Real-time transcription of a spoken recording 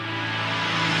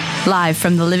live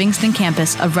from the Livingston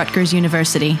campus of Rutgers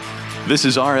University. This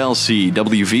is RLC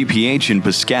WVPH in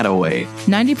Piscataway.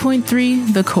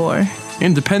 90.3 The Core.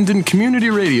 Independent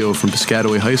community radio from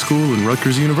Piscataway High School and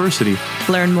Rutgers University.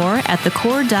 Learn more at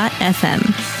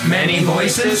thecore.fm. Many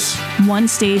voices. One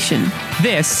station.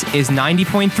 This is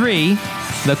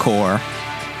 90.3 The Core.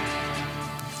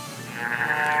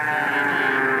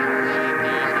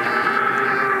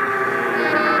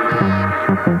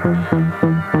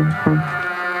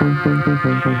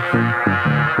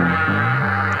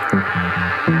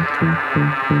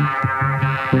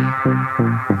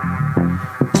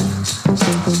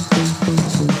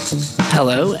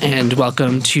 Hello, and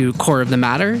welcome to Core of the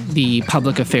Matter, the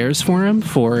public affairs forum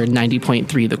for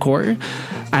 90.3 The Core.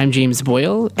 I'm James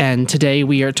Boyle, and today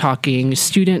we are talking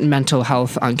student mental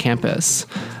health on campus.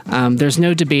 There's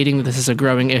no debating that this is a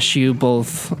growing issue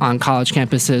both on college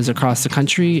campuses across the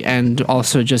country and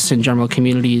also just in general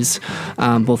communities,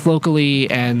 both locally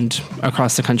and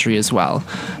across the country as well.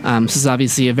 This is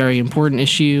obviously a very important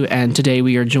issue, and today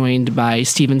we are joined by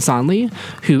Stephen Sonley,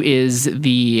 who is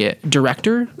the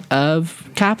director of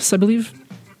CAPS, I believe.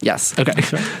 Yes. Okay.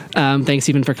 Thanks,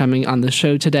 Stephen, for coming on the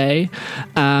show today.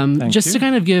 Just to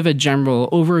kind of give a general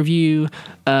overview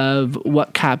of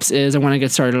what CAPS is, I want to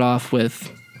get started off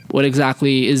with what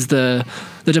exactly is the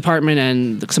department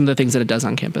and some of the things that it does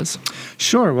on campus.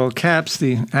 Sure. Well, CAPS,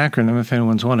 the acronym, if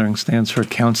anyone's wondering, stands for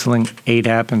Counseling,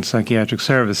 ADAP, and Psychiatric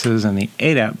Services, and the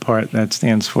ADAP part, that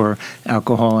stands for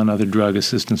Alcohol and Other Drug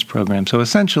Assistance Program. So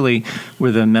essentially,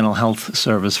 we're the mental health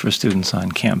service for students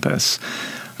on campus.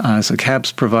 So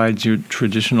CAPS provides your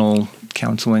traditional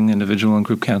counseling, individual and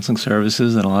group counseling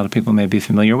services that a lot of people may be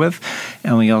familiar with.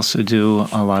 And we also do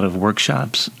a lot of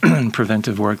workshops,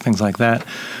 preventive work, things like that.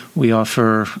 We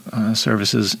offer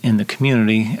services in the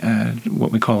community,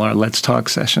 what we call our Let's Talk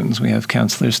sessions. We have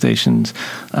counselor stations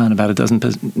in about a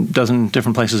dozen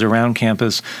different places around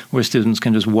campus where students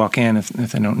can just walk in if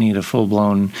they don't need a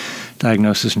full-blown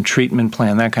diagnosis and treatment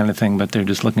plan, that kind of thing, but they're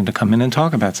just looking to come in and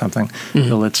talk about something. Mm-hmm.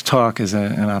 So Let's Talk is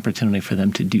an opportunity for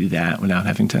them to do that without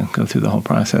having to go through the whole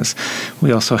process.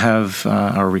 We also have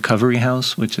our Recovery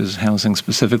House, which is housing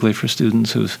specifically for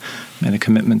students who've made a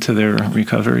commitment to their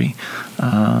recovery.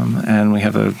 And we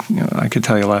have I could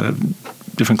tell you a lot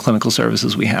of different clinical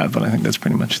services we have, but I think that's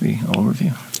pretty much the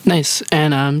overview. Nice.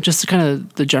 And just kind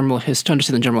of to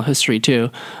understand the general history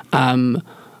too.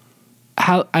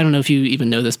 I don't know if you even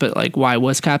know this, but like, why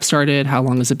was CAP started? How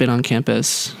long has it been on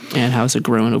campus? And how has it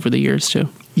grown over the years too?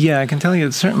 Yeah, I can tell you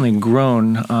it's certainly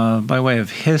grown. By way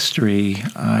of history,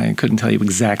 I couldn't tell you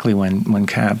exactly when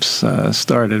CAPS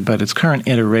started, but its current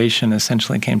iteration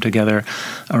essentially came together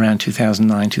around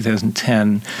 2009,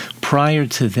 2010. Prior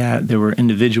to that, there were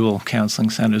individual counseling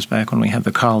centers back when we had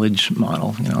the college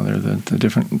model. There are the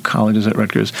different colleges at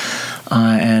Rutgers.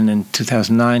 And in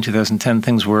 2009, 2010,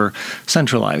 things were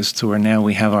centralized to where now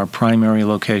we have our primary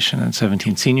location at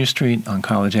 17 Senior Street on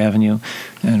College Avenue,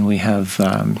 and we have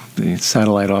the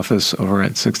satellite office over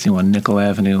at 61 Nickel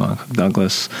Avenue on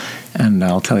Douglas, and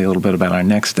I'll tell you a little bit about our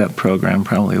Next Step program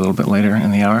probably a little bit later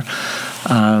in the hour.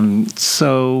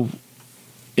 So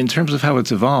in terms of how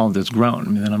it's evolved, it's grown.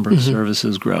 I mean, the number of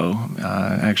services grow.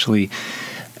 Actually,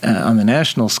 on the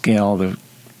national scale, the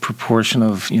proportion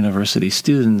of university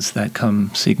students that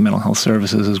come seek mental health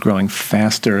services is growing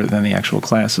faster than the actual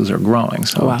classes are growing.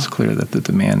 So It's clear that the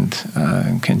demand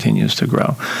continues to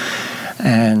grow.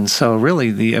 And so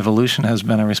really the evolution has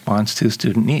been a response to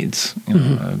student needs,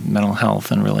 mental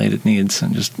health and related needs.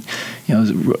 And just,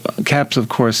 CAPS, of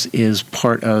course, is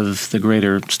part of the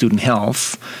greater student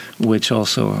health, which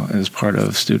also is part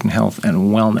of student health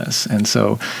and wellness. And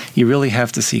so you really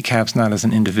have to see CAPS not as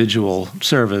an individual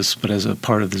service, but as a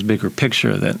part of this bigger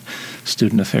picture that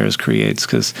Student Affairs creates,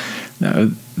 because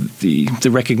the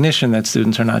recognition that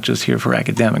students are not just here for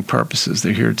academic purposes.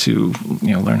 They're here to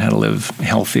learn how to live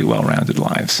healthy, well-rounded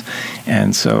lives.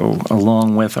 And so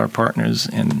along with our partners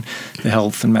in the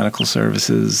health and medical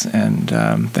services and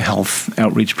the health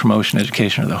outreach promotion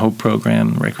education, or the HOPE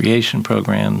program, recreation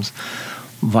programs,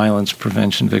 violence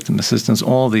prevention, victim assistance,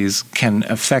 all these can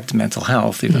affect mental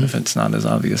health, even if it's not as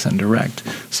obvious and direct.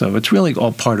 So it's really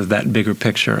all part of that bigger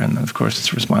picture, and of course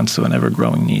it's a response to an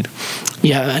ever-growing need.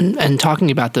 Yeah, and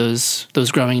talking about those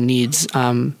growing needs,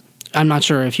 I'm not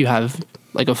sure if you have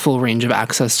like a full range of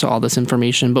access to all this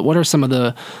information, but what are some of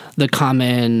the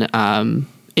common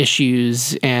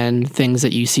issues and things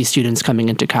that you see students coming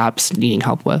into CAPS needing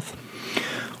help with?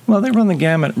 Well, they run the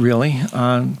gamut, really.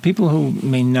 People who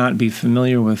may not be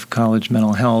familiar with college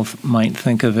mental health might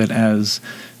think of it as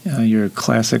your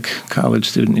classic college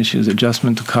student issues,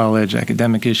 adjustment to college,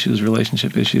 academic issues,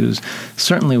 relationship issues.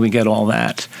 Certainly we get all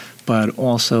that. but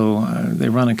also they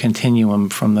run a continuum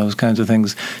from those kinds of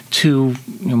things to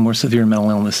more severe mental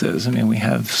illnesses. I mean, we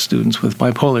have students with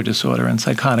bipolar disorder and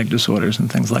psychotic disorders and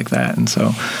things like that, and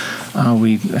so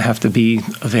we have to be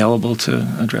available to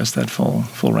address that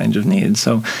full range of needs.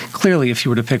 So clearly, if you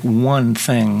were to pick one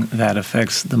thing that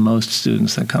affects the most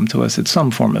students that come to us, it's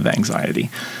some form of anxiety,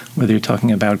 whether you're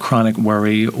talking about chronic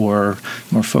worry or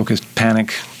more focused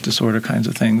panic disorder kinds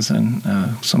of things, and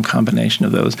some combination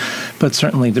of those. But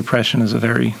certainly depression is a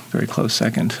very, very close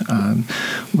second.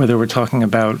 Whether we're talking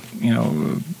about,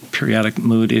 periodic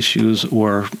mood issues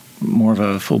or more of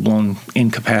a full-blown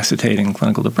incapacitating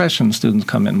clinical depression, students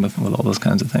come in with all those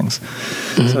kinds of things.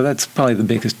 Mm-hmm. So that's probably the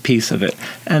biggest piece of it.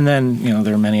 And then,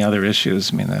 there are many other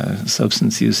issues. I mean,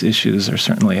 substance use issues are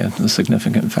certainly a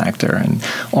significant factor. And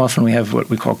often we have what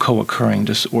we call co-occurring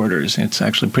disorders. It's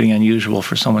actually pretty unusual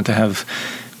for someone to have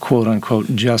quote unquote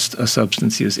just a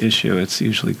substance use issue. It's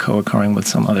usually co-occurring with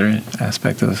some other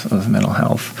aspect of mental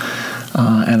health.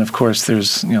 And of course,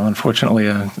 there's unfortunately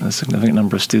a significant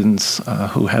number of students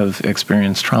who have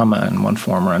experienced trauma in one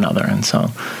form or another, and so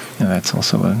that's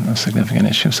also a significant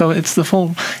issue. So it's the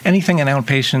full anything an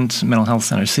outpatient mental health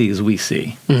center sees, we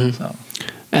see. Mm-hmm. So.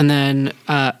 And then,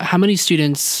 how many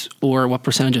students or what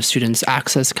percentage of students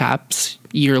access CAPS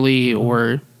yearly,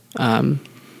 or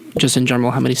just in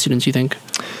general, how many students do you think?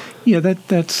 Yeah,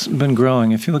 that's been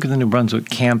growing. If you look at the New Brunswick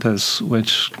campus,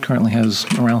 which currently has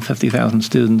around 50,000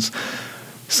 students,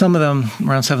 some of them,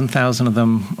 around 7,000 of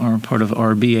them, are part of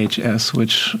RBHS,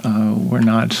 which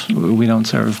we don't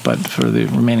serve, but for the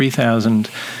remaining 3,000,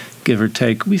 give or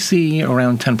take, we see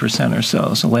around 10% or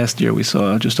so. So last year we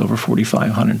saw just over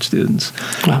 4,500 students.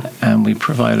 Wow. And we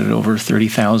provided over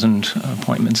 30,000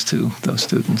 appointments to those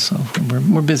students. So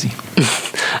we're busy.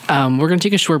 We're going to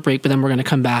take a short break, but then we're going to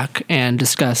come back and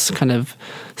discuss kind of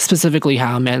specifically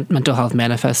how mental health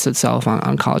manifests itself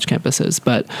on college campuses.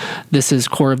 But this is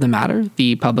Core of the Matter,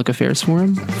 the Public Affairs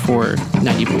Forum for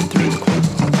 90.3 The Core.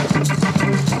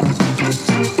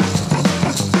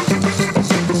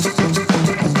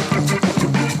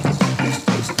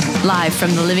 Live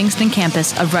from the Livingston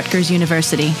campus of Rutgers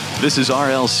University. This is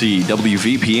RLC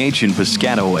WVPH in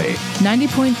Piscataway.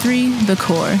 90.3 The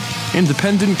Core.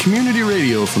 Independent community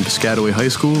radio from Piscataway High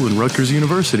School and Rutgers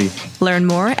University. Learn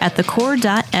more at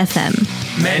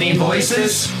thecore.fm. Many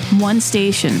voices. One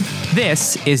station.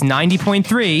 This is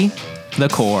 90.3 The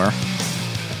Core.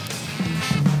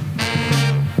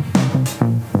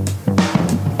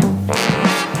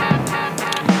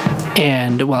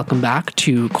 And welcome back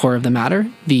to Core of the Matter,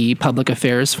 the Public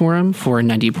Affairs Forum for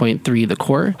 90.3 The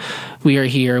Core. We are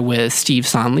here with Steve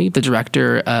Sonley, the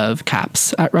director of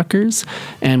CAPS at Rutgers,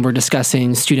 and we're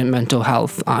discussing student mental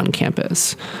health on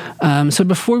campus. So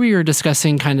before we were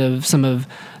discussing kind of some of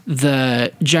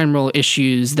the general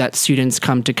issues that students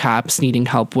come to CAPS needing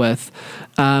help with,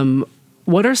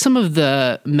 what are some of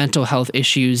the mental health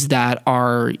issues that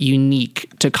are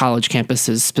unique to college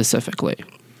campuses specifically?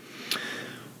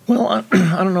 Well,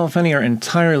 I don't know if any are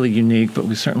entirely unique, but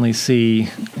we certainly see,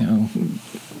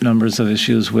 numbers of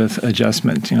issues with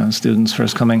adjustment. Students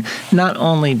first coming, not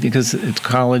only because it's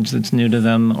college that's new to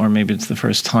them, or maybe it's the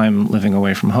first time living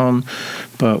away from home,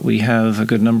 but we have a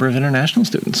good number of international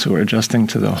students who are adjusting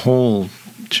to the whole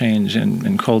change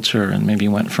in culture, and maybe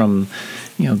went from,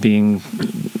 being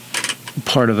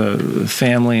part of a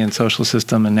family and social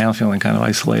system, and now feeling kind of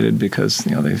isolated because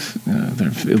they're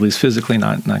at least physically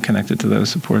not connected to those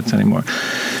supports anymore.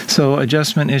 So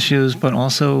adjustment issues, but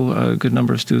also a good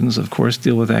number of students, of course,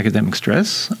 deal with academic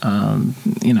stress.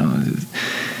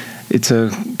 It's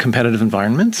a competitive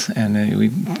environment, and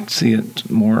we see it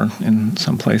more in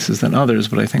some places than others,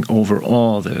 but I think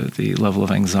overall the level of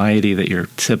anxiety that your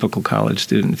typical college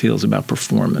student feels about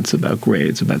performance, about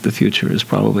grades, about the future is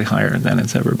probably higher than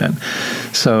it's ever been.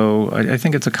 So I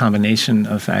think it's a combination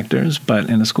of factors, but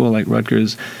in a school like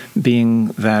Rutgers,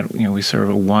 being that we serve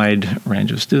a wide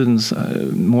range of students,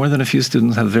 more than a few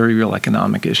students have very real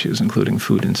economic issues, including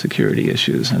food insecurity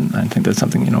issues, and I think that's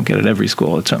something you don't get at every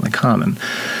school. It's certainly common.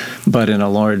 But in a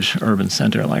large urban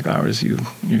center like ours, you're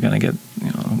going to get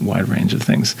a wide range of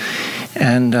things,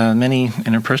 and many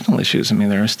interpersonal issues. I mean,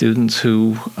 there are students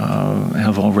who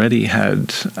have already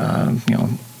had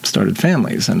started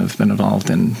families and have been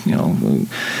involved in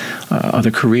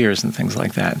other careers and things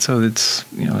like that. So it's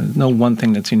no one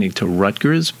thing that's unique to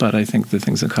Rutgers, but I think the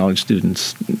things that college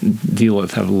students deal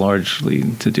with have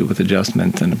largely to do with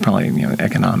adjustment, and probably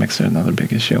economics are another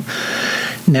big issue.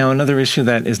 Now, another issue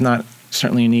that is not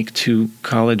certainly unique to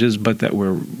colleges, but that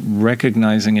we're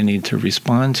recognizing a need to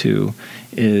respond to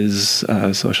is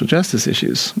social justice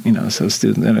issues. So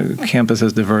in a campus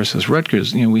as diverse as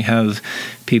Rutgers, we have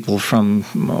people from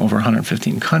over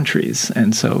 115 countries,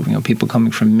 and so people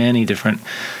coming from many different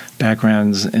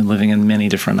backgrounds and living in many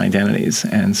different identities,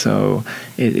 and so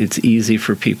it's easy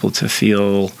for people to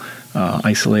feel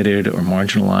isolated or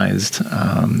marginalized,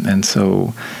 and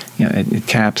so at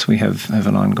CAPS we have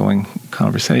an ongoing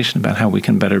conversation about how we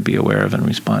can better be aware of and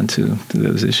respond to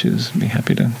those issues. I'd be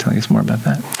happy to tell you some more about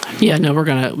that. Yeah, no,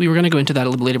 we were gonna go into that a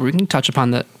little bit later, but we can touch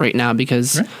upon that right now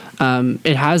because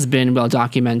it has been well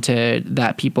documented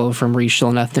that people from racial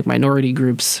and ethnic minority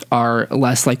groups are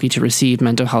less likely to receive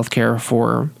mental health care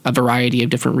for a variety of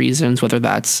different reasons, whether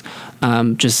that's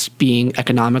just being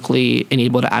economically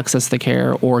unable to access the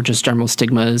care or just general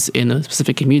stigmas in the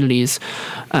specific communities.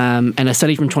 And a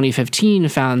study from 2015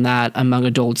 found that among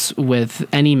adults with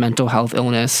any mental health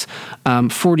illness,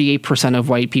 48% of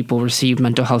white people receive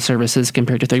mental health services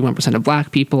compared to 31% of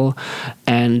black people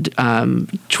and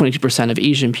 22% of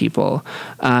Asian people.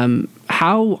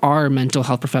 How are mental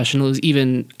health professionals,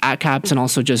 even at CAPS and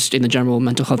also just in the general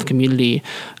mental health community,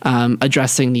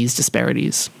 addressing these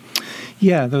disparities?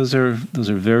 Yeah, those are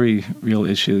very real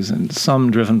issues, and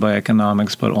some driven by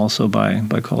economics, but also by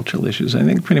cultural issues. I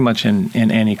think pretty much in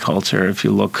any culture, if you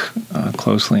look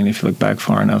closely and if you look back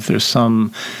far enough, there's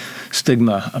some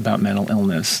stigma about mental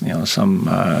illness.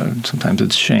 Sometimes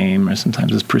it's shame, or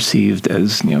sometimes it's perceived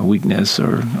as weakness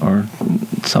or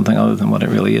something other than what it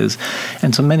really is.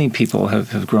 And so many people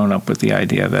have grown up with the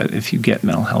idea that if you get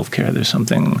mental health care, there's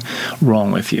something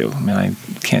wrong with you. I mean, I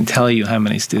can't tell you how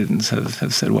many students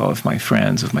have said, well, if my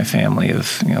friends, if my family,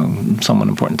 if someone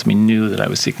important to me knew that I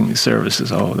was seeking these services,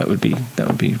 that would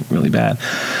be really bad.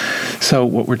 So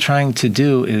what we're trying to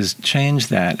do is change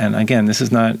that. And again, this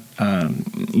is not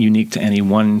unique to any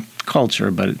one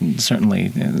culture, but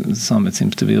certainly some it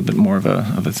seems to be a bit more of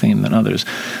a theme than others.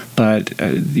 But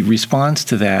the response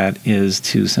to that is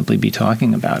to simply be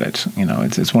talking about it.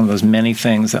 It's one of those many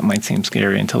things that might seem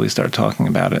scary until we start talking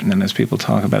about it, and then as people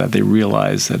talk about it, they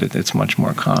realize that it's much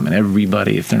more common.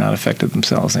 Everybody, if they're not affected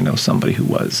themselves, they know somebody who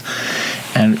was.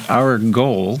 And our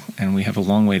goal, and we have a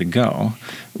long way to go,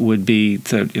 would be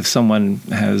to, if someone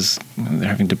they're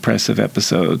having depressive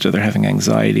episodes, or they're having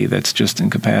anxiety that's just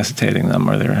incapacitating them,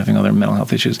 or they're having other mental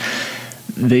health issues,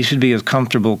 they should be as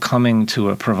comfortable coming to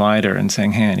a provider and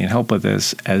saying, hey, I need help with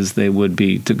this, as they would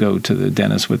be to go to the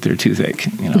dentist with their toothache.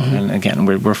 And again,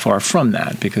 we're far from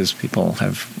that because people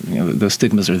have, those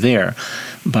stigmas are there.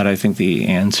 But I think the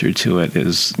answer to it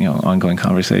is, ongoing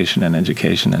conversation and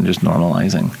education and just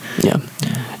normalizing. Yeah.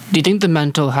 Do you think the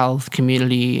mental health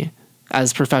community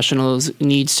as professionals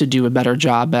needs to do a better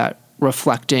job at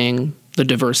reflecting the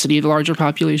diversity of the larger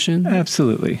population?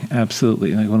 Absolutely.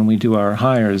 Like when we do our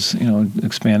hires,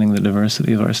 expanding the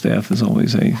diversity of our staff is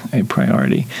always a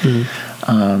priority.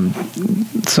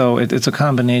 So it's a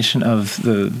combination of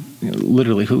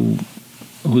literally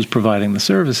who's providing the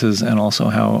services and also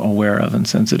how aware of and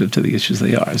sensitive to the issues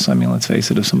they are. So, let's face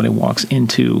it, if somebody walks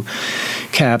into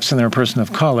CAPS and they're a person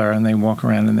of color and they walk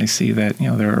around and they see that,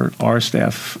 there are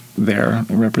staff there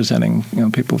representing,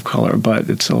 people of color, but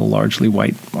it's a largely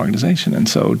white organization. And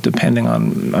so depending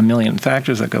on a million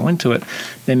factors that go into it,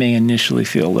 they may initially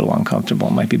feel a little uncomfortable.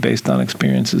 It might be based on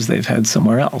experiences they've had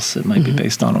somewhere else. It might be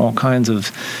based on all kinds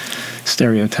of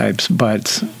stereotypes, but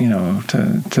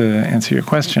to answer your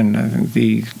question, I think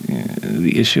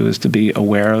the issue is to be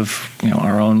aware of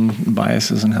our own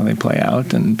biases and how they play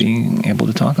out, and being able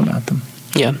to talk about them.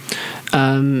 Yeah,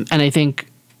 and I think,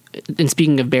 in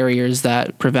speaking of barriers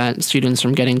that prevent students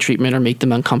from getting treatment or make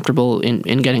them uncomfortable in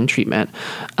getting treatment,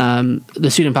 the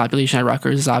student population at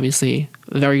Rutgers is obviously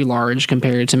very large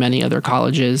compared to many other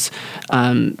colleges,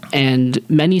 and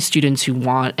many students who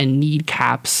want and need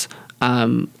CAPS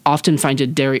often find it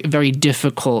very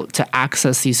difficult to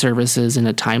access these services in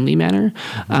a timely manner.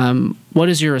 What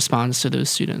is your response to those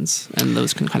students and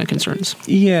those kind of concerns?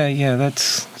 Yeah,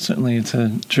 that's certainly, it's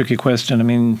a tricky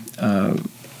question.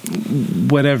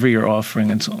 Whatever you're offering,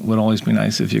 it would always be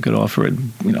nice if you could offer it,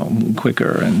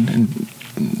 quicker and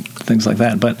things like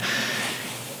that. But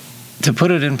to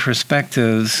put it in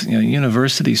perspective,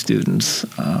 university students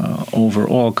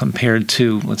overall, compared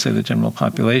to, let's say, the general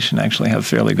population, actually have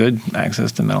fairly good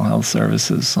access to mental health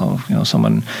services. So,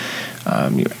 someone,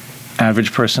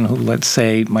 average person who, let's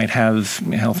say, might have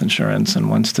health insurance and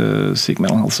wants to seek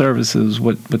mental health services,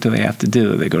 what do they have to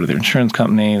do? They go to their insurance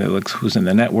company, they look who's in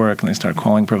the network, and they start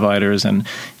calling providers. And,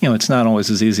 it's not always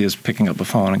as easy as picking up the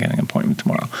phone and getting an appointment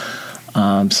tomorrow.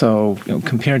 So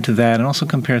compared to that, and also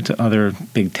compared to other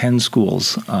Big Ten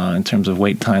schools in terms of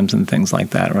wait times and things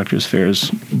like that, Rutgers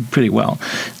fares pretty well.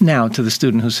 Now, to the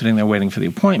student who's sitting there waiting for the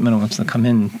appointment and wants to come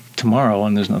in tomorrow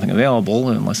and there's nothing available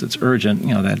unless it's urgent,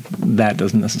 that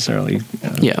doesn't necessarily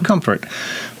comfort.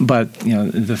 But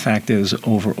the fact is,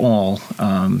 overall,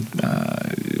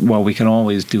 while we can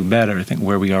always do better, I think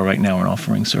where we are right now in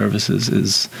offering services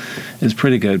is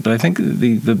pretty good. But I think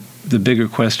the bigger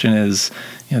question is,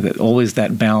 that always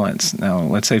that balance. Now,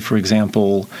 let's say, for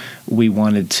example, we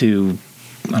wanted to,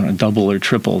 double or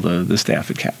triple the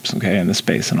staff at CAPS, okay, and the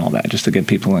space and all that, just to get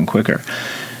people in quicker.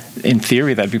 In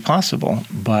theory, that'd be possible,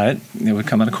 but it would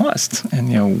come at a cost.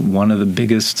 And, one of the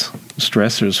biggest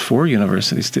stressors for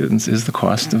university students is the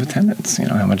cost of attendance,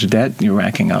 how much debt you're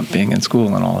racking up being in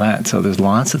school and all that. So there's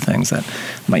lots of things that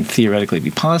might theoretically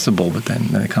be possible, but then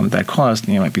they come at that cost,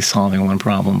 and you might be solving one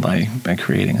problem by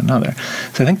creating another.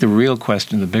 So I think the real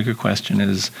question, the bigger question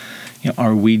is,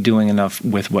 are we doing enough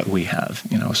with what we have?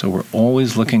 So we're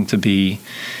always looking to be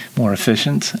more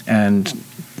efficient and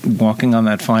walking on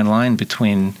that fine line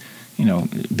between,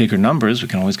 bigger numbers. We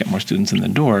can always get more students in the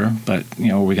door, but,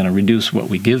 we're going to reduce what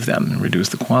we give them and reduce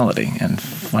the quality, and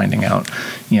finding out,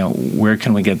 where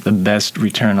can we get the best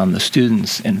return on the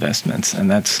students' investments? And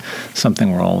that's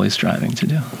something we're always striving to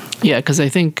do. Yeah, because I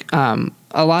think a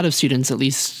lot of students, at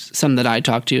least some that I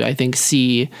talk to, I think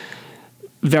see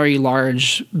very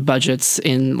large budgets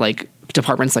in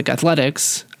departments like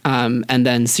athletics, and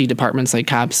then see departments like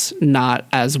CAPS not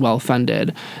as well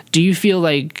funded. Do you feel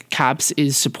like CAPS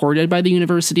is supported by the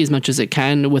university as much as it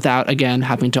can without, again,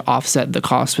 having to offset the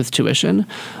cost with tuition?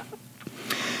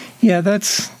 Yeah,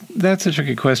 that's a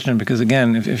tricky question because,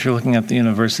 again, if you're looking at the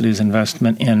university's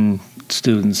investment in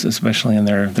students, especially in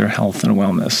their health and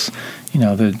wellness,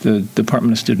 the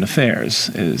Department of Student Affairs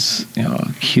is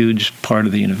a huge part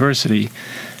of the university.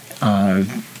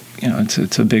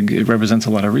 It represents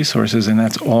a lot of resources, and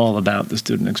that's all about the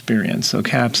student experience. So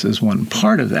CAPS is one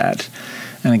part of that.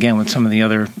 And again, with some of the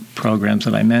other programs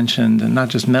that I mentioned, and not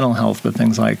just mental health, but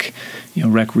things like,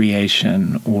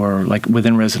 recreation or like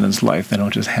within residence life, they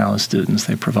don't just house students.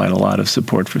 They provide a lot of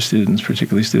support for students,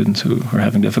 particularly students who are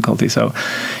having difficulty. So,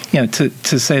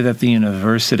 to say that the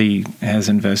university has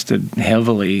invested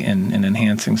heavily in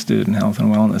enhancing student health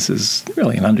and wellness is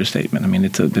really an understatement. I mean,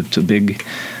 it's a big...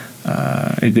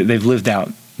 they've lived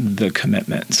out the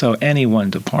commitment. So any one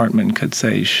department could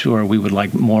say, sure, we would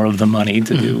like more of the money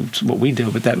to do what we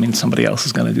do, but that means somebody else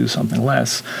is going to do something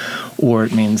less, or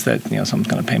it means that someone's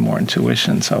going to pay more in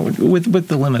tuition. So with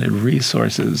the limited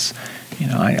resources,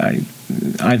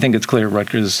 I think it's clear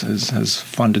Rutgers has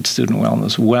funded student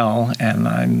wellness well,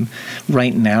 and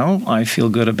right now I feel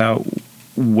good about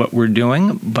what we're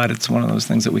doing, but it's one of those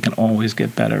things that we can always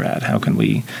get better at. How can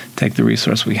we take the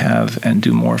resource we have and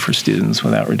do more for students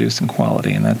without reducing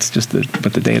quality? And that's just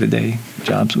what the day-to-day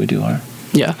jobs we do are.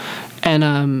 Yeah.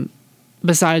 And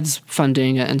besides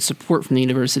funding and support from the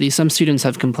university, some students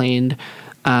have complained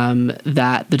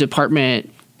that the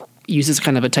department uses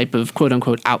kind of a type of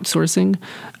quote-unquote outsourcing,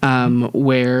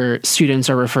 where students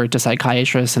are referred to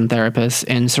psychiatrists and therapists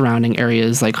in surrounding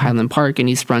areas like Highland Park and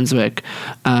East Brunswick.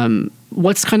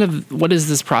 What does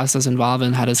this process involve,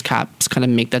 and how does CAPS kind of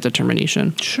make that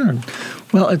determination? Sure.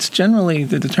 Well, it's generally,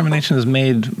 the determination is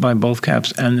made by both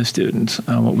CAPS and the students.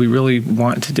 What we really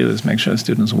want to do is make sure the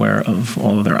students are aware of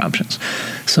all of their options.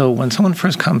 So when someone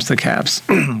first comes to CAPS,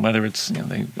 whether it's,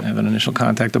 they have an initial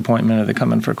contact appointment or they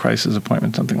come in for a crisis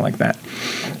appointment, something like that,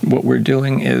 what we're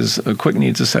doing is a quick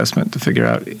needs assessment to figure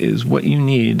out is what you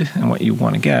need and what you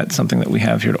want to get something that we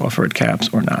have here to offer at CAPS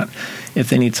or not. If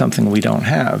they need something we don't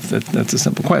have, that's a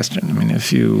simple question. I mean,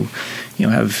 if you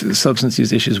have substance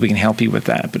use issues, we can help you with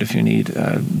that. But if you need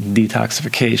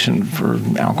detoxification for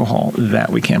alcohol, that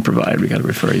we can't provide. We got to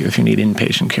refer you. If you need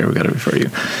inpatient care, we got to refer you.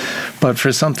 But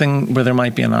for something where there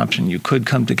might be an option, you could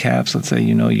come to CAPS. Let's say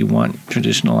you want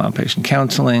traditional outpatient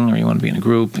counseling, or you want to be in a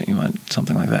group, you want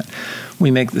something like that.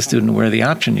 We make the student aware of the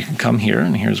option. You can come here,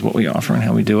 and here's what we offer and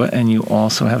how we do it. And you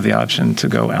also have the option to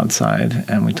go outside,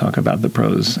 and we talk about the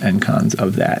pros and cons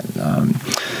of that.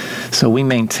 So we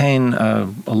maintain a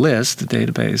list, a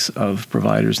database of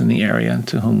providers in the area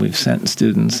to whom we've sent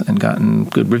students and gotten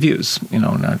good reviews. We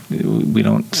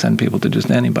don't send people to just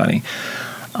anybody.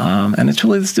 And it's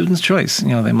really the student's choice.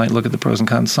 They might look at the pros and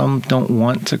cons. Some don't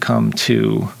want to come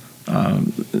to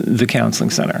the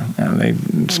counseling center,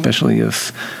 and especially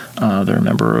if they're a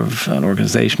member of an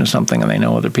organization or something, and they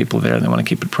know other people there, and they want to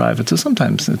keep it private. So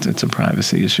sometimes it's a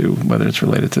privacy issue, whether it's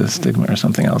related to stigma or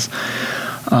something else.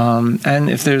 And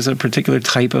if there's a particular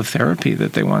type of therapy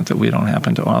that they want that we don't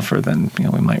happen to offer, then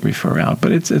we might refer out.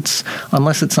 But it's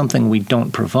unless it's something we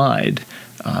don't provide,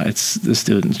 it's the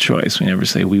student's choice. We never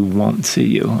say we won't see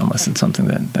you unless it's something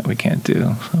that we can't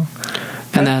do. So.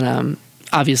 And then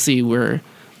obviously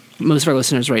most of our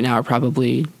listeners right now are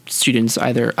probably students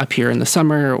either up here in the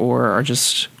summer or are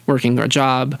just working a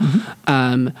job.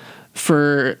 Mm-hmm.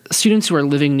 For students who are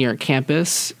living near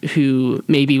campus who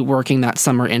may be working that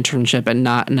summer internship and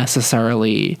not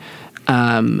necessarily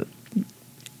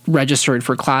registered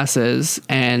for classes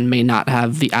and may not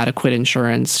have the adequate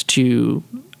insurance to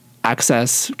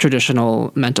access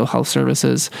traditional mental health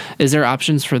services, is there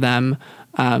options for them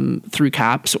through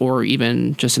CAPS or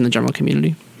even just in the general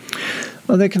community?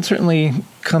 Well, they can certainly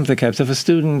come to CAPS. If a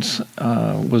student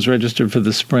was registered for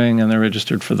the spring and they're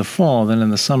registered for the fall, then in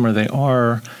the summer they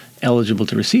are eligible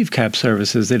to receive CAPS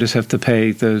services. They just have to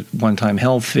pay the one-time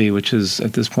health fee, which is,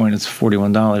 at this point, it's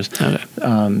 $41.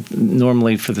 Okay.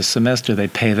 Normally for the semester, they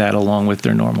pay that along with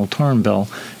their normal term bill.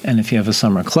 And if you have a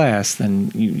summer class, then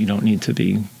you don't need to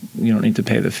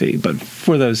pay the fee. But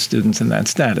for those students in that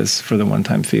status, for the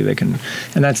one-time fee, they can,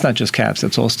 and that's not just CAPS,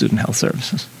 that's all student health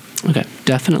services. Okay,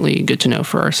 definitely good to know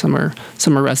for our summer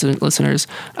resident listeners.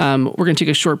 We're going to take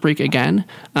a short break again,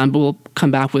 but we'll come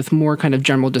back with more kind of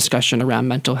general discussion around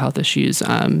mental health issues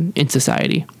in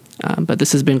society. But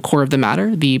this has been Core of the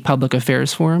Matter, the public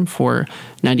affairs forum for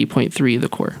 90.3 The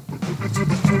Core.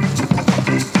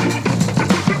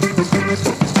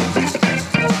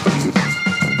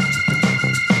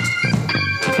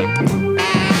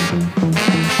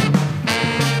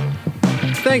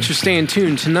 Thanks for staying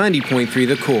tuned to 90.3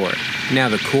 The Core. Now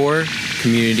the Core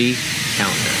Community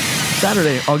Calendar.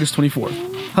 Saturday, August 24th.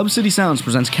 Hub City Sounds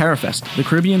presents Carafest, the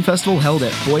Caribbean festival held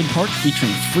at Boyd Park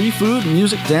featuring free food,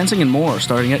 music, dancing, and more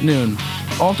starting at noon.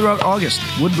 All throughout August,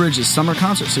 Woodbridge's Summer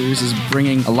Concert Series is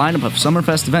bringing a lineup of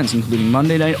Summerfest events including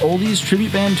Monday Night Oldies,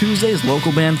 Tribute Band Tuesdays,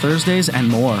 Local Band Thursdays, and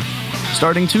more.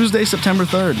 Starting Tuesday, September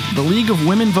 3rd, the League of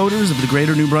Women Voters of the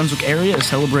Greater New Brunswick area is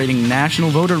celebrating National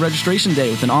Voter Registration Day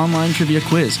with an online trivia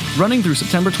quiz. Running through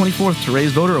September 24th to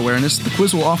raise voter awareness, the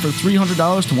quiz will offer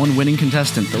 $300 to one winning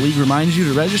contestant. The League reminds you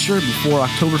to register before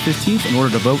October 15th in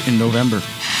order to vote in November.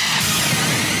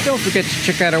 Don't forget to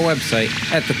check out our website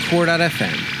at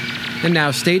thecore.fm. And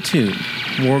now stay tuned.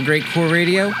 More great Core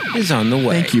Radio is on the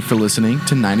way. Thank you for listening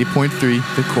to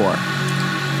 90.3 The Core.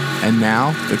 And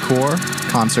now, The Core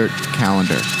Concert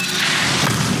Calendar.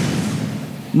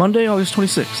 Monday, August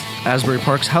 26th, Asbury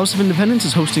Park's House of Independence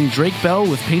is hosting Drake Bell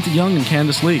with Painted Young and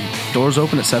Candice Lee. Doors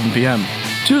open at 7 p.m.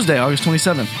 Tuesday, August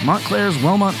 27th, Montclair's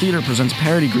Wellmont Theater presents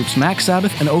parody groups Mac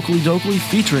Sabbath and Oakley Dokley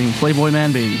featuring Playboy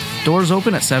Man Baby. Doors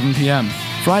open at 7 p.m.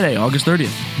 Friday, August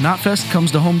 30th, Knotfest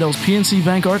comes to Homedale's PNC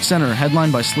Bank Arts Center,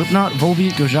 headlined by Slipknot,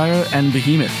 Volbeat, Gojira, and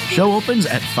Behemoth. Show opens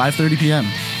at 5:30 p.m.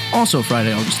 Also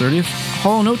Friday, August 30th,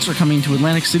 Hall & Oates are coming to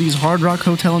Atlantic City's Hard Rock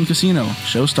Hotel and Casino.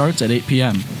 Show starts at 8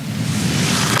 p.m.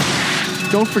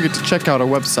 Don't forget to check out our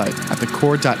website at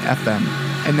thecore.fm.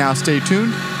 And now stay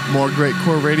tuned. More great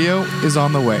Core Radio is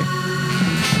on the way.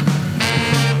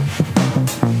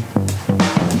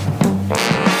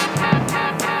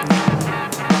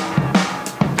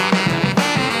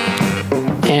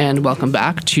 And welcome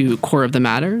back to Core of the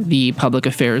Matter, the public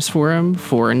affairs forum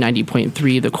for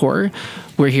 90.3 The Core.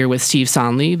 We're here with Steve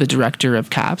Sonley, the director of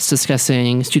CAPS,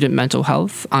 discussing student mental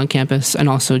health on campus and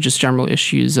also just general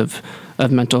issues of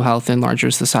mental health in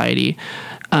larger society.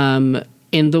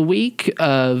 In the wake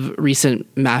of recent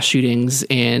mass shootings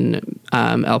in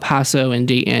El Paso and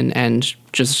Dayton and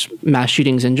just mass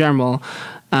shootings in general,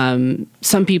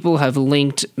 some people have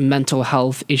linked mental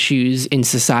health issues in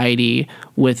society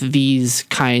with these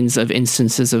kinds of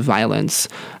instances of violence.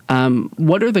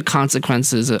 What are the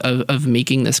consequences of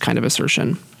making this kind of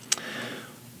assertion?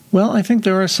 Well, I think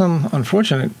there are some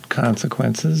unfortunate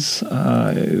consequences.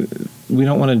 We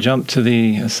don't want to jump to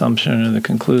the assumption or the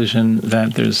conclusion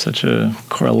that there's such a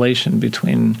correlation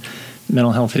between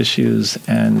mental health issues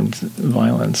and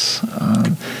violence.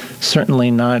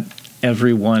 Certainly not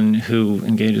everyone who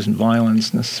engages in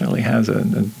violence necessarily has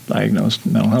a diagnosed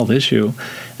mental health issue.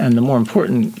 And the more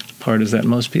important part is that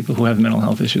most people who have mental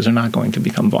health issues are not going to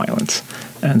become violent.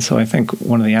 And so I think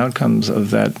one of the outcomes of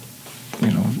that,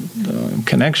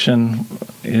 connection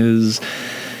is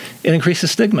it increases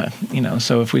stigma.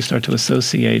 So if we start to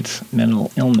associate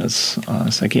mental illness,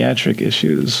 psychiatric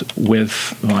issues with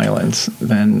violence,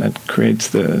 then that creates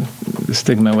the the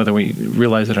stigma, whether we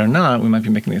realize it or not, we might be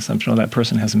making the assumption, oh, that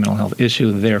person has a mental health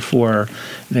issue, therefore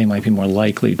they might be more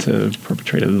likely to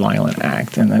perpetrate a violent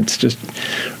act. And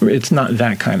it's not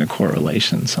that kind of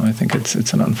correlation. So I think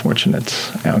it's an unfortunate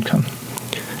outcome.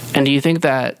 And do you think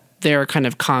that there are kind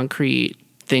of concrete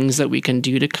things that we can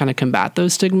do to kind of combat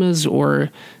those stigmas, or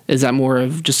is that more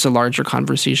of just a larger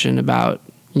conversation about,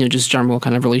 just general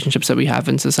kind of relationships that we have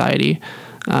in society?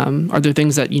 Are there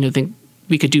things that, think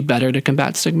we could do better to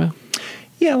combat stigma?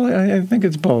 Yeah, well, I think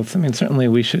it's both. I mean, certainly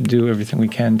we should do everything we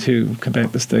can to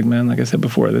combat the stigma. And like I said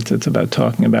before, it's about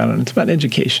talking about it. And it's about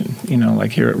education.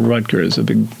 Like here at Rutgers, a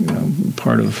big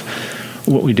part of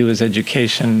what we do is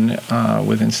education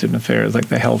within student affairs, like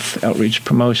the health outreach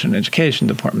promotion education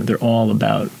department. They're all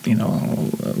about,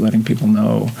 letting people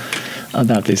know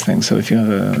about these things. So if you have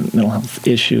a mental health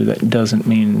issue, that doesn't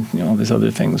mean all these other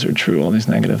things are true, all these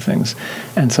negative things.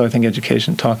 And so I think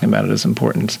education, talking about it, is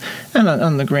important. And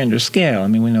on the grander scale, I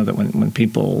mean, we know that when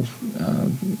people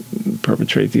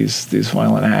perpetrate these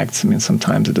violent acts, I mean,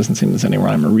 sometimes it doesn't seem there's any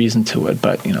rhyme or reason to it,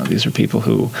 but these are people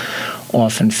who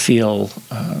often feel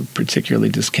particularly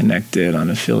disconnected,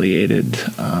 unaffiliated,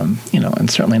 and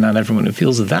certainly not everyone who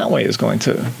feels that way is going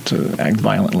to act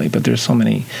violently, but there's so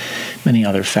many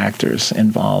other factors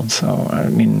involved. So, I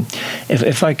mean,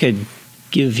 if I could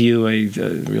give you a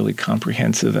really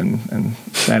comprehensive and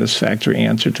satisfactory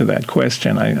answer to that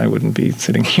question, I wouldn't be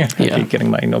sitting here. I'd be getting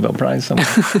my Nobel Prize somewhere.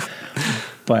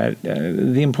 But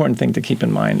the important thing to keep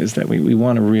in mind is that we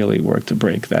want to really work to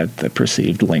break that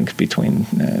perceived link between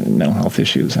mental health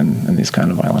issues and these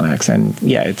kind of violent acts. And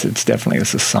yeah, it's definitely a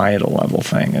societal level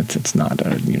thing. It's not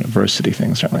a university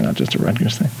thing, certainly not just a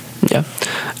Rutgers thing. Yeah.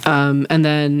 And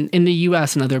then in the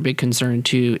U.S., another big concern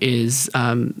too is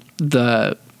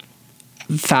the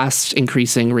fast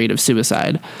increasing rate of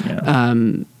suicide. Yeah.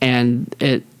 And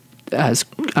it has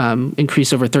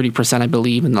increased over 30%, I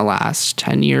believe, in the last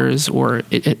 10 years, or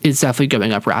it's definitely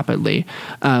going up rapidly.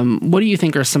 What do you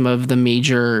think are some of the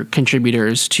major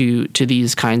contributors to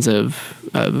these kinds of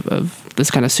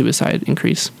this kind of suicide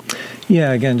increase?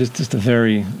 Yeah, again, just a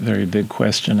very, very big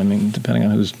question. I mean, depending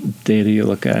on whose data you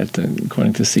look at,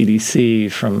 according to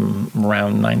CDC, from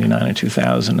around 99 or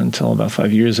 2000 until about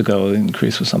 5 years ago, the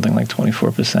increase was something like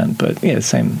 24%. But yeah,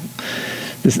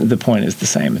 the point is the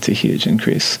same. It's a huge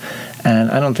increase. And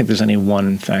I don't think there's any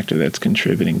one factor that's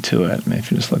contributing to it. I mean,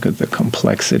 if you just look at the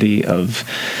complexity of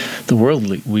the world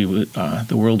we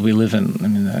live in, I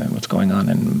mean, what's going on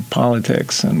in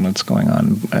politics and what's going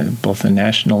on at both the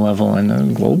national level and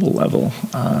the global level,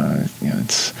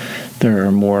 there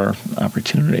are more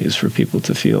opportunities for people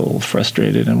to feel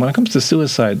frustrated. And when it comes to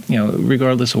suicide,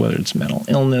 regardless of whether it's mental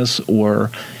illness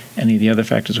or any of the other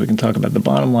factors we can talk about, the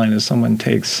bottom line is someone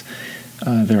takes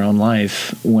their own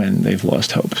life when they've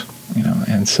lost hope,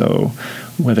 and so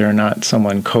whether or not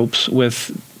someone copes with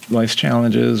life's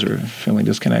challenges or feeling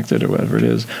disconnected or whatever it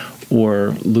is,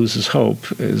 or loses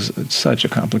hope is such a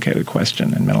complicated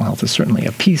question, and mental health is certainly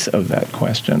a piece of that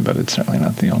question, but it's certainly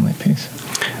not the only piece.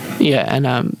 Yeah,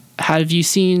 and have you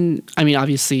seen, I mean,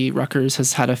 obviously Rutgers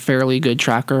has had a fairly good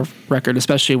track record,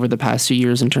 especially over the past few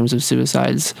years in terms of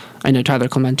suicides. I know Tyler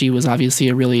Clementi was obviously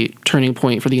a really turning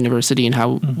point for the university in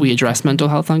how we address mental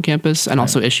health on campus and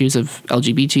also issues of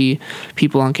LGBT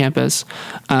people on campus.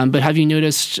 But have you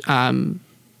noticed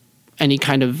any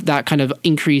kind of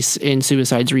increase in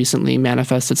suicides recently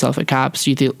manifest itself at CAPS?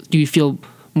 Do you feel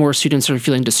more students are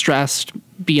feeling distressed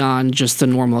beyond just the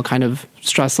normal kind of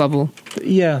stress level?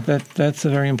 Yeah, that's a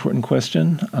very important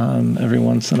question. Every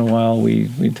once in a while, we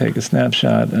take a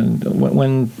snapshot, and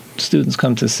when students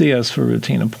come to see us for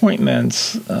routine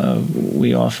appointments,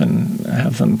 we often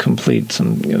have them complete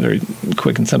some very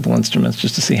quick and simple instruments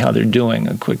just to see how they're doing,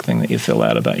 a quick thing that you fill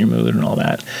out about your mood and all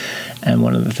that. And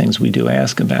one of the things we do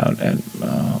ask about at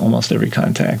almost every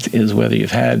contact is whether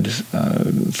you've had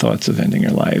thoughts of ending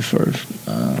your life or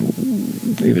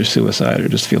either suicide or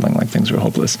just feeling like things are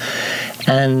hopeless.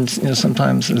 And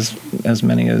sometimes as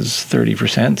many as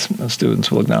 30% of students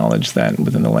will acknowledge that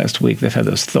within the last week they've had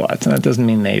those thoughts. And that doesn't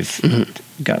mean they've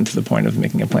gotten to the point of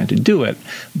making a plan to do it,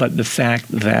 but the fact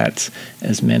that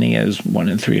as many as 1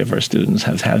 in 3 of our students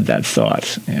have had that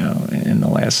thought, in the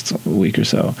last week or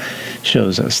so,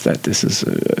 shows us that this is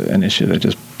an issue that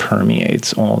just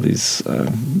permeates all these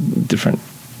different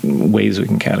ways we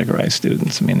can categorize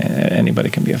students. I mean, anybody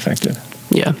can be affected.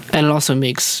 Yeah, and it also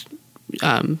makes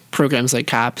programs like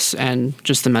CAPS and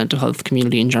just the mental health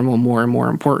community in general more and more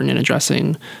important in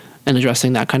addressing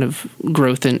that kind of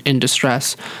growth in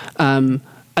distress.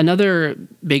 Another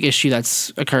big issue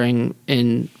that's occurring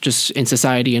in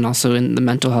society and also in the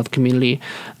mental health community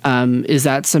is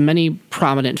that so many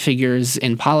prominent figures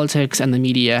in politics and the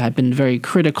media have been very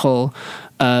critical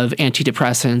of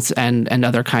antidepressants and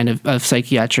other kind of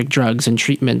psychiatric drugs and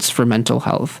treatments for mental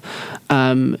health.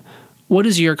 What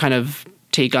is your kind of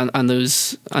take on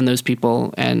those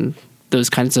people and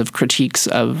those kinds of critiques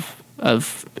of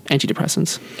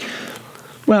antidepressants?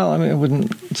 Well, I mean, I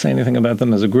wouldn't say anything about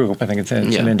them as a group. I think it's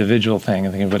an individual thing.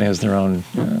 I think everybody has their own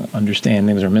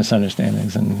understandings or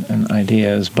misunderstandings and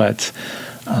ideas. But,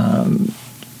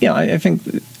 I think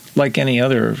like any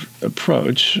other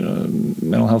approach,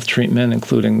 mental health treatment,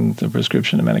 including the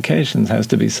prescription of medications, has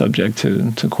to be subject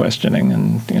to questioning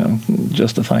and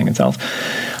justifying itself.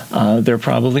 There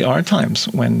probably are times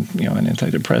when an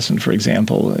antidepressant, for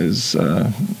example, is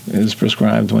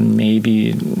prescribed when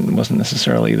maybe it wasn't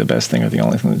necessarily the best thing or the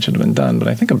only thing that should have been done. But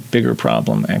I think a bigger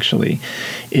problem actually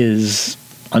is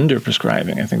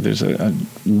under-prescribing. I think there's a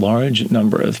large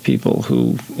number of people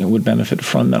who would benefit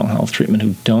from mental health treatment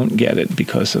who don't get it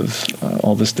because of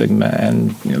all the stigma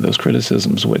and those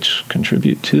criticisms which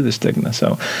contribute to the stigma.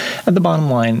 So at the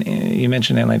bottom line, you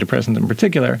mentioned antidepressants in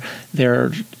particular,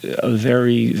 they're a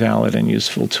very valid and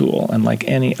useful tool. And like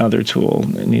any other tool,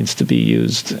 it needs to be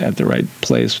used at the right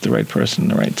place, with the right person,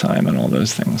 the right time, and all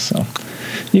those things. So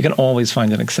you can always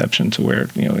find an exception to where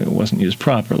it wasn't used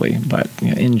properly. But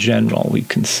in general, we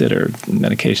consider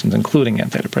medications, including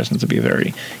antidepressants, to be a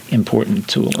very important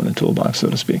tool in the toolbox, so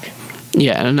to speak.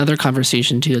 Yeah, and another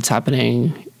conversation too that's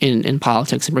happening in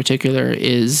politics in particular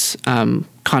is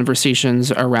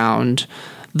conversations around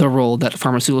the role that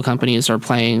pharmaceutical companies are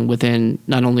playing within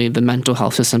not only the mental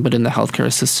health system but in the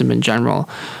healthcare system in general.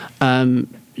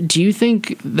 Do you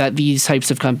think that these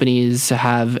types of companies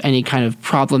have any kind of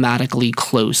problematically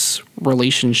close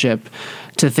relationship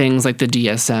to things like the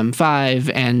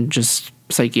DSM-5 and just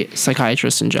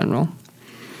psychiatrists in general?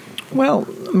 Well,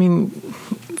 I mean,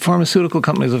 pharmaceutical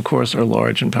companies, of course, are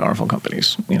large and powerful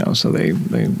companies, so they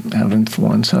have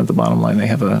influence. At the bottom line, they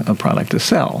have a product to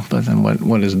sell. But then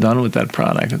what is done with that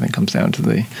product, I think, comes down to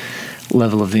the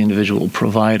level of the individual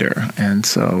provider. And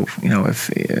so, if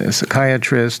a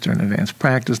psychiatrist or an advanced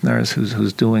practice nurse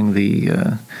who's doing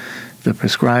the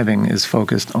prescribing is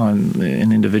focused on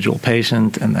an individual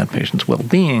patient and that patient's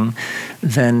well-being,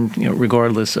 then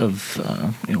regardless of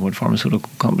what pharmaceutical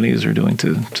companies are doing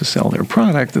to sell their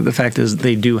product, the fact is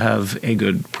they do have a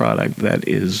good product that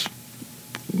is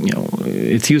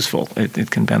it's useful. It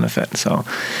can benefit. So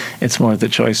it's more the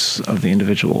choice of the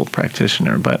individual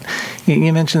practitioner. But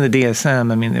you mentioned the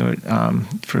DSM. I mean, there were,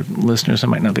 for listeners who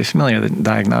might not be familiar, the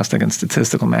Diagnostic and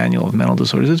Statistical Manual of Mental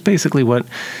Disorders is basically what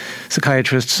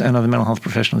psychiatrists and other mental health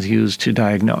professionals use to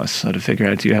diagnose, so to figure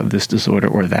out do you have this disorder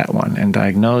or that one. And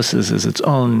diagnosis is its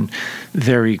own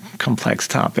very complex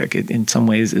topic. It, in some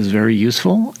ways, is very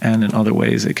useful, and in other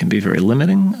ways, it can be very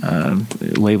limiting.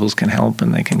 Labels can help,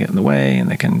 and they can get in the way, and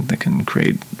they can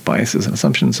create biases and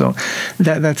assumptions. So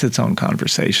that's its own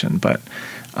conversation. But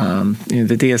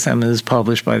the DSM is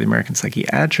published by the American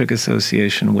Psychiatric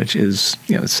Association, which is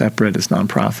separate. It's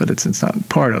nonprofit. It's not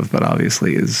part of, but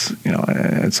obviously is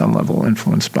at some level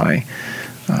influenced by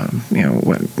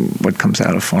what comes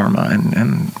out of pharma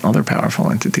and other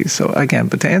powerful entities. So again,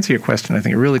 but to answer your question, I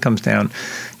think it really comes down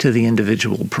to the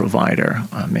individual provider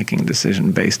making a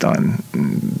decision based on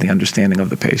the understanding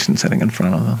of the patient sitting in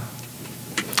front of them.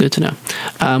 Good to know.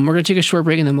 We're going to take a short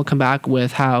break, and then we'll come back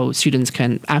with how students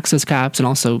can access CAPS and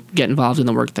also get involved in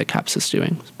the work that CAPS is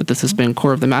doing. But this has been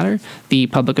Core of the Matter, the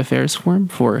public affairs forum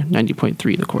for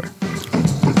 90.3 The Core.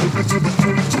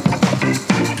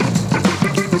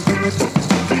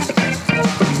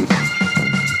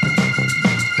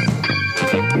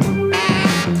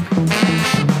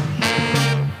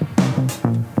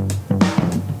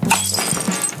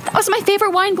 That was my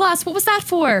favorite wine glass. What was that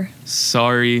for?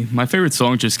 Sorry, my favorite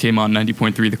song just came on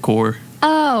 90.3 The Core.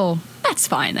 Oh, that's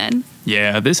fine then.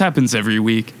 Yeah, this happens every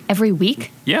week. Every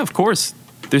week? Yeah, of course.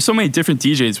 There's so many different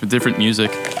DJs with different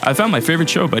music. I found my favorite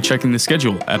show by checking the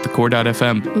schedule at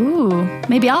thecore.fm. Ooh,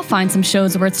 maybe I'll find some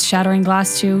shows worth shattering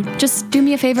glass to. Just do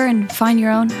me a favor and find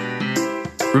your own.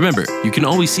 Remember, you can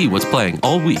always see what's playing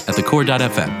all week at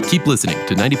thecore.fm. Keep listening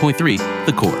to 90.3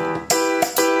 The Core.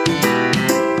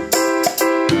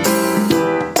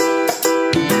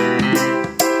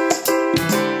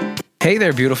 Hey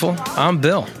there, beautiful. I'm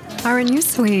Bill. Aren't you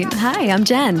sweet? Hi, I'm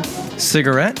Jen.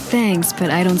 Cigarette? Thanks, but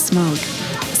I don't smoke.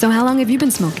 So how long have you been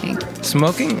smoking?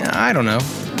 Smoking? I don't know.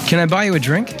 Can I buy you a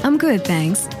drink? I'm good,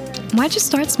 thanks. Why'd you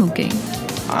start smoking?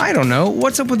 I don't know.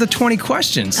 What's up with the 20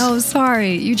 questions? Oh,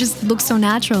 sorry. You just look so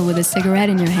natural with a cigarette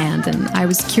in your hand, and I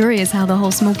was curious how the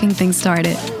whole smoking thing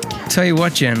started. Tell you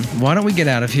what, Jen, why don't we get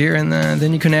out of here and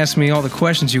then you can ask me all the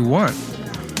questions you want.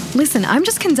 Listen, I'm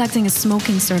just conducting a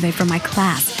smoking survey for my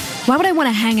class. Why would I want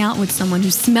to hang out with someone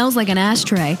who smells like an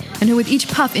ashtray and who with each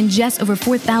puff ingests over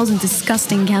 4,000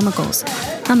 disgusting chemicals?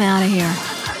 I'm out of here.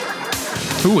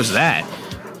 Who was that?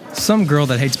 Some girl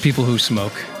that hates people who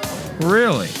smoke.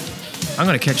 Really? I'm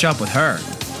gonna catch up with her.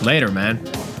 Later, man.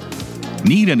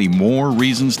 Need any more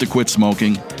reasons to quit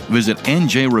smoking? Visit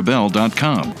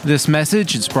njrebel.com. This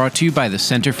message is brought to you by the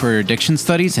Center for Addiction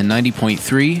Studies and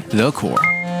 90.3 The Core.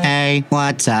 Hey,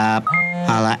 what's up?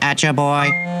 Holla at ya, boy.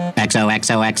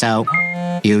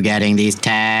 XOXOXO. You getting these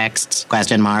texts?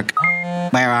 Question mark.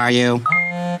 Where are you?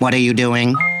 What are you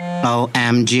doing?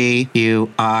 OMG, you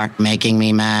are making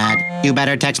me mad. You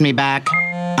better text me back.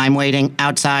 I'm waiting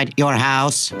outside your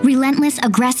house. Relentless,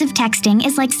 aggressive texting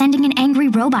is like sending an angry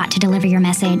robot to deliver your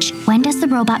message. When does the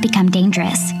robot become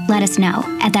dangerous? Let us know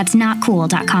at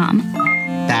that'snotcool.com.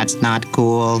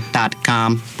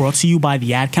 That'snotcool.com. Brought to you by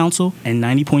the Ad Council and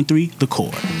 90.3 The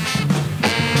Core.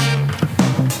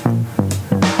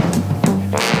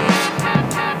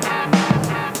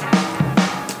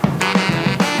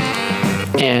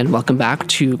 And welcome back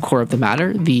to Core of the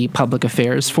Matter, the public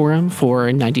affairs forum for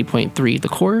 90.3 The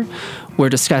Core. We're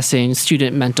discussing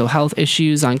student mental health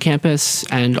issues on campus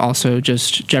and also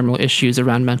just general issues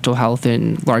around mental health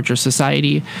in larger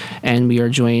society. And we are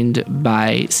joined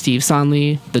by Steve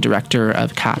Sonley, the director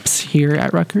of CAPS here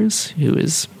at Rutgers,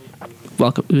 who's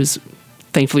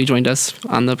thankfully joined us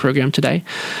on the program today.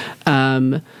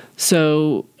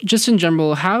 So just in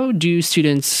general, how do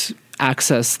students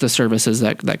access the services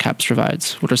that CAPS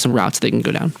provides? What are some routes they can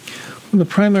go down? Well, the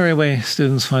primary way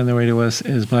students find their way to us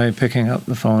is by picking up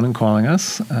the phone and calling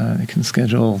us. They can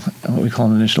schedule what we call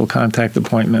an initial contact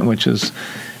appointment, which is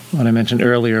what I mentioned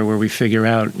earlier, where we figure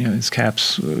out, is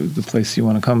CAPS the place you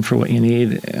want to come for what you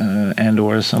need, and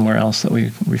or somewhere else that we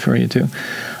refer you to.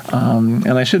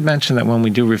 And I should mention that when we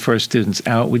do refer students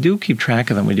out, we do keep track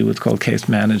of them. We do what's called case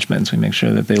management. So we make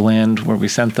sure that they land where we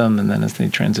sent them, and then as they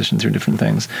transition through different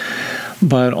things.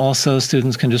 But also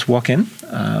students can just walk in.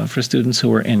 For students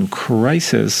who are in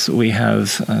crisis, we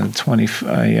have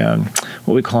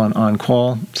what we call an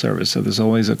on-call service. So there's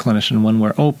always a clinician when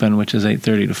we're open, which is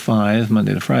 8:30 to 5,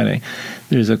 Monday to Friday.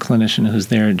 There's a clinician who's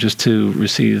there just to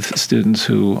receive students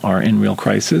who are in real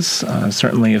crisis,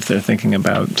 certainly if they're thinking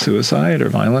about suicide or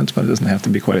violence, but it doesn't have to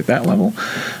be quite at that level,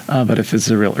 but if it's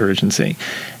a real urgency.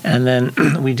 And then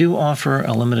we do offer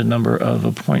a limited number of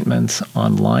appointments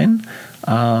online.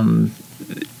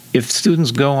 If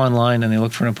students go online and they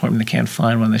look for an appointment, they can't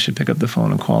find one, they should pick up the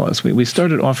phone and call us. We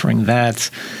started offering that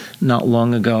not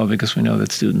long ago because we know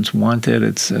that students want it.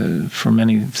 It's for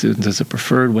many students it's a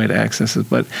preferred way to access it,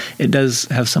 but it does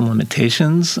have some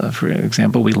limitations. For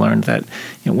example, we learned that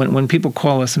when people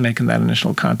call us and make that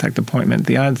initial contact appointment,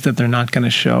 the odds that they're not going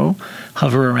to show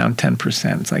hover around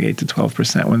 10%. It's like 8 to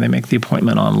 12%. When they make the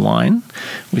appointment online,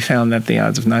 we found that the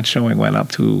odds of not showing went up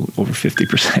to over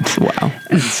 50%. Wow.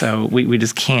 And so we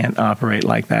just can't operate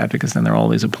like that because then there are all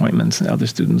these appointments that other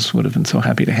students would have been so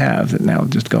happy to have that now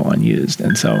just go unused.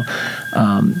 And so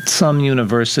some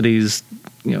universities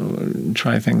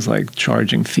try things like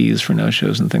charging fees for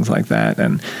no-shows and things like that.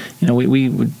 And, we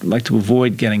would like to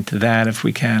avoid getting to that if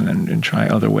we can and try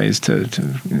other ways to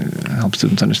help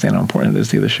students understand how important it is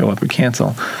to either show up or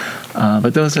cancel.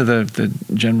 But those are the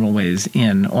general ways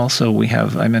in. Also, we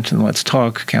have, I mentioned Let's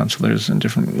Talk counselors in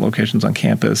different locations on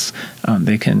campus.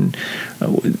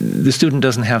 The student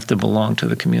doesn't have to belong to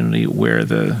the community where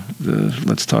the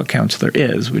Let's Talk counselor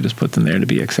is. We just put them there to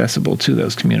be accessible to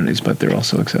those communities, but they're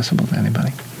also accessible to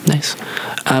anybody. Nice.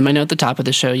 I know at the top of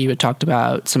the show you had talked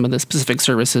about some of the specific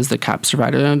services that CAPS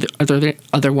provided. Are there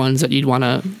other ones that you'd want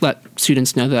to let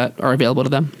students know that are available to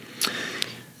them?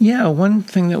 Yeah, one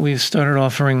thing that we've started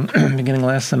offering beginning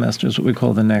last semester is what we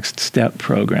call the Next Step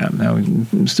program. Now,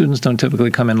 students don't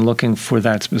typically come in looking for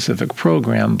that specific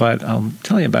program, but I'll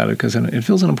tell you about it because it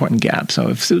fills an important gap. So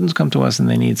if students come to us and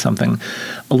they need something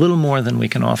a little more than we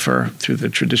can offer through the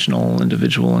traditional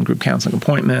individual and group counseling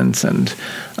appointments,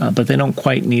 but they don't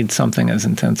quite need something as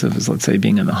intensive as, let's say,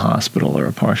 being in the hospital or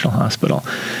a partial hospital.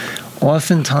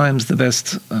 Oftentimes, the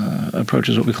best approach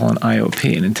is what we call an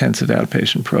IOP, an intensive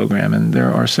outpatient program, and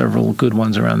there are several good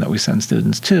ones around that we send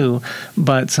students to,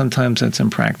 but sometimes that's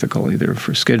impractical, either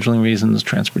for scheduling reasons,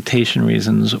 transportation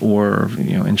reasons, or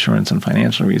insurance and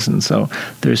financial reasons. So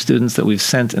there's students that we've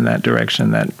sent in that direction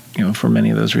that, for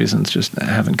many of those reasons, just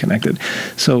haven't connected.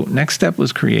 So Next Step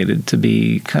was created to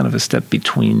be kind of a step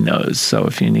between those. So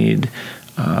if you need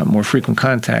more frequent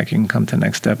contact, you can come to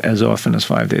Next Step as often as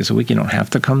 5 days a week. You don't have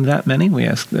to come that many. We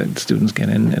ask that students get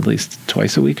in at least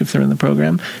twice a week if they're in the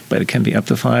program, but it can be up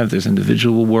to 5. There's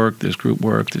individual work, there's group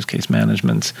work, there's case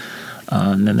management.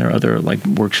 And then there are other like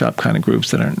workshop kind of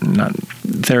groups that are not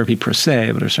therapy per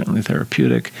se, but are certainly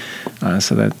therapeutic.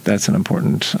 So that's an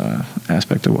important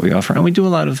aspect of what we offer. And we do a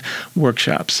lot of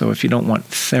workshops. So if you don't want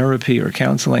therapy or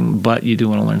counseling, but you do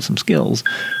want to learn some skills,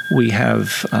 we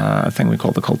have a thing we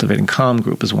call the Cultivating Calm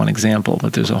group as one example,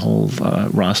 but there's a whole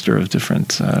roster of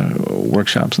different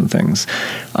workshops and things.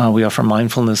 We offer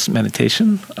mindfulness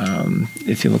meditation.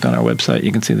 If you look on our website,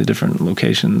 you can see the different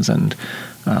locations and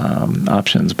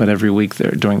options, but every week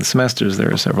during the semesters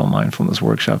there are several mindfulness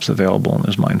workshops available, and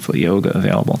there's mindful yoga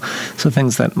available. So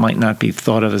things that might not be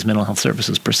thought of as mental health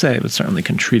services per se, but certainly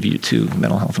contribute to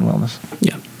mental health and wellness.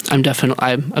 Yeah,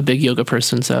 I'm a big yoga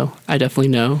person, so I definitely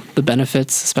know the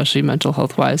benefits, especially mental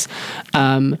health wise.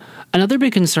 Another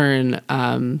big concern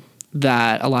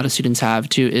that a lot of students have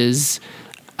too is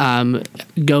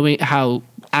how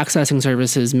accessing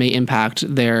services may impact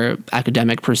their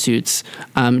academic pursuits.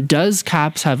 Does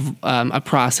CAPS have a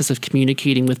process of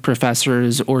communicating with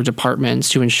professors or departments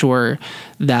to ensure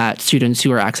that students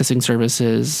who are accessing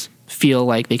services feel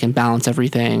like they can balance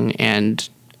everything and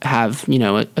have,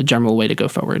 a general way to go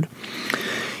forward?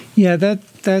 Yeah,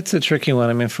 that's a tricky one.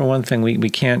 I mean, for one thing, we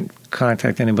can't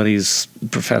contact anybody's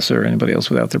professor or anybody else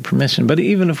without their permission. But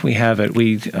even if we have it,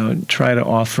 we try to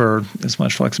offer as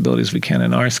much flexibility as we can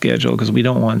in our schedule, because we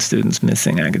don't want students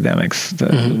missing academics.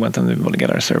 We want them to be able to get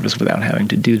our service without having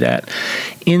to do that.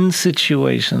 In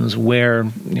situations where,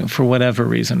 for whatever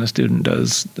reason, a student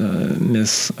does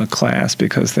miss a class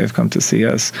because they've come to see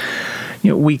us,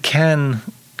 we can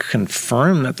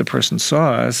confirm that the person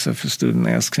saw us. If a student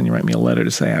asks, can you write me a letter to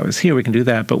say I was here, we can do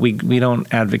that, but we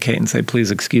don't advocate and say,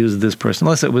 please excuse this person,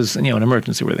 unless it was an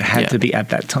emergency where they had to be at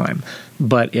that time.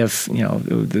 But if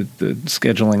the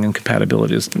scheduling and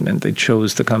compatibilities meant they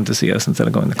chose to come to see us instead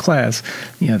of going to class,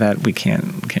 that we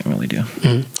can't really do.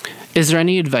 Mm-hmm. Is there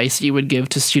any advice you would give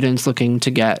to students looking to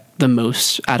get the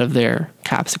most out of their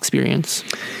CAPS experience?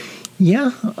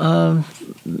 Yeah,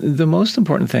 the most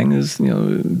important thing is,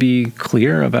 be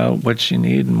clear about what you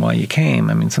need and why you came.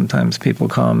 I mean, sometimes people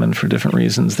come and for different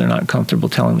reasons they're not comfortable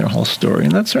telling their whole story,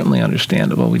 and that's certainly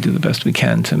understandable. We do the best we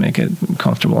can to make it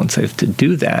comfortable and safe to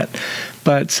do that.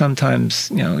 But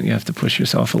sometimes, you have to push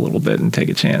yourself a little bit and take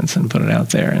a chance and put it out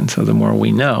there. And so the more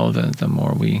we know, the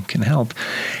more we can help.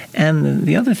 And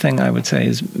the other thing I would say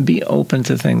is be open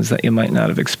to things that you might not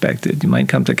have expected. You might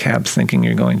come to CAPS thinking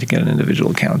you're going to get an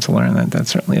individual counselor, and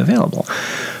that's certainly available.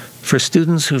 For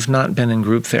students who've not been in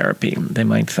group therapy, they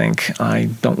might think, I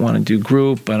don't want to do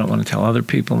group, I don't want to tell other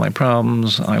people my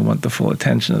problems, I want the full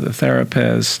attention of the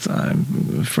therapist,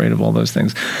 I'm afraid of all those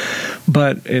things.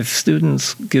 But if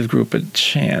students give group a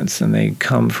chance and they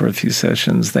come for a few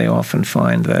sessions, they often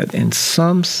find that in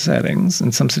some settings,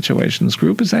 in some situations,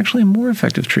 group is actually a more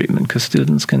effective treatment, because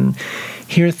students can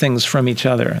hear things from each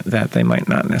other that they might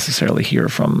not necessarily hear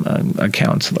from a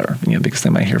counselor, because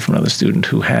they might hear from another student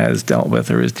who has dealt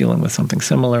with or is dealing with something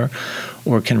similar,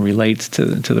 or can relate to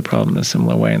the problem in a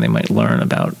similar way, and they might learn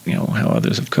about how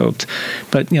others have coped.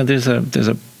 But there's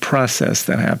a process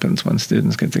that happens when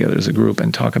students get together as a group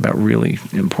and talk about really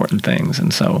important things.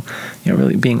 And so,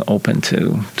 really being open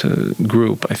to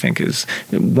group, I think, is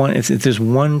one. If there's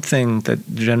one thing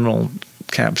that general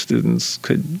CAPS students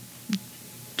could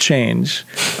change,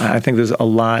 I think there's a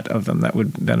lot of them that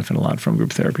would benefit a lot from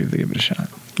group therapy if they give it a shot.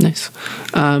 Nice.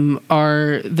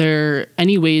 Are there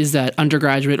any ways that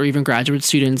undergraduate or even graduate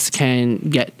students can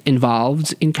get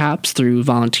involved in CAPS through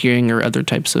volunteering or other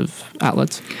types of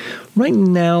outlets? Right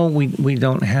now, we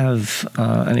don't have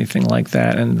anything like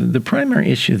that, and the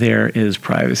primary issue there is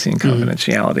privacy and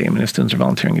confidentiality. I mean, if students are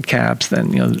volunteering at CAPS,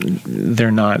 then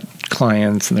they're not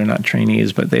clients and they're not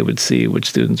trainees, but they would see which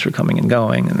students are coming and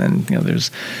going, and then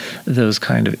there's those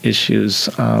kind of issues.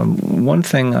 One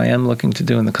thing I am looking to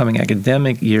do in the coming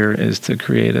academic year is to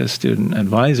create a student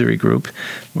advisory group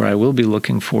where I will be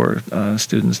looking for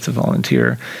students to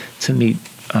volunteer to meet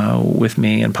with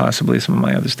me and possibly some of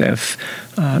my other staff.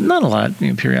 Not a lot,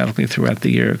 periodically throughout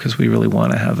the year, because we really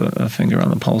want to have a finger on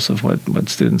the pulse of what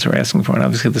students are asking for. And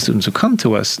obviously the students who come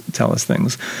to us tell us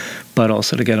things, but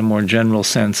also to get a more general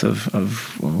sense of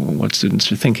what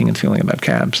students are thinking and feeling about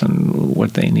CAPS and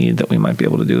what they need that we might be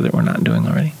able to do that we're not doing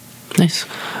already. Nice.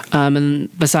 And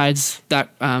besides that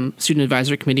student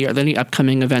advisory committee, are there any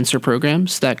upcoming events or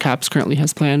programs that CAPS currently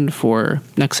has planned for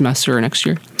next semester or next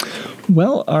year?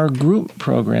 Well, our group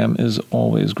program is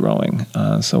always growing.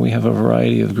 So we have a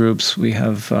variety of groups. We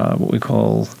have what we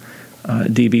call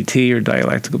DBT, or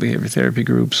dialectical behavior therapy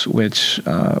groups, which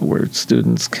where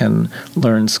students can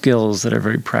learn skills that are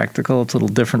very practical. It's a little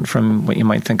different from what you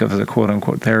might think of as a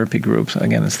quote-unquote therapy group.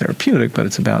 Again, it's therapeutic, but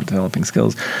it's about developing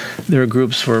skills. There are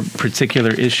groups for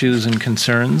particular issues and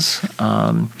concerns.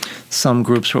 Some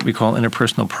groups are what we call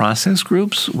interpersonal process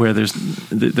groups, where there's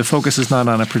the focus is not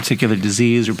on a particular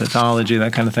disease or pathology,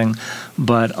 that kind of thing,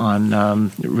 but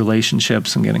on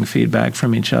relationships and getting feedback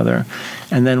from each other.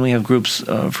 And then we have groups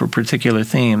for particular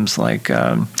themes, like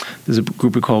there's a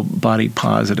group we call Body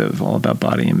Positive, all about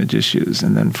body image issues.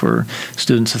 And then for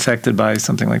students affected by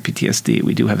something like PTSD,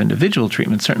 we do have individual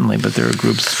treatment, certainly, but there are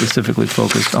groups specifically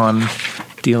focused on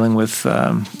dealing with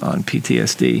on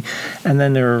PTSD. And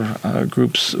then there are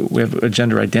groups, we have a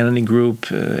gender identity group,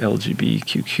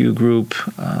 LGBTQ group,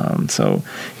 so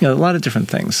a lot of different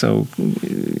things. So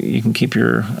you can keep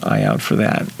your eye out for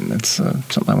that. That's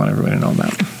something I want everybody to know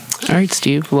about. All right,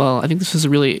 Steve. Well, I think this was a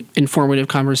really informative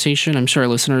conversation. I'm sure our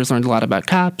listeners learned a lot about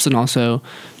CAPS and also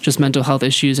just mental health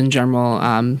issues in general.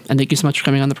 And thank you so much for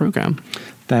coming on the program.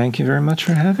 Thank you very much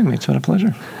for having me. It's been a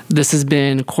pleasure. This has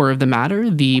been Core of the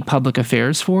Matter, the public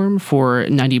affairs forum for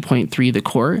 90.3 The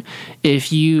Core.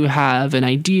 If you have an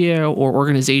idea or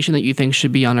organization that you think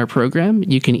should be on our program,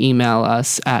 you can email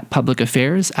us at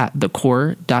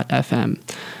publicaffairs@thecore.fm.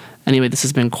 Anyway, this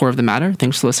has been Core of the Matter.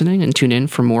 Thanks for listening, and tune in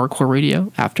for more Core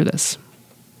Radio after this.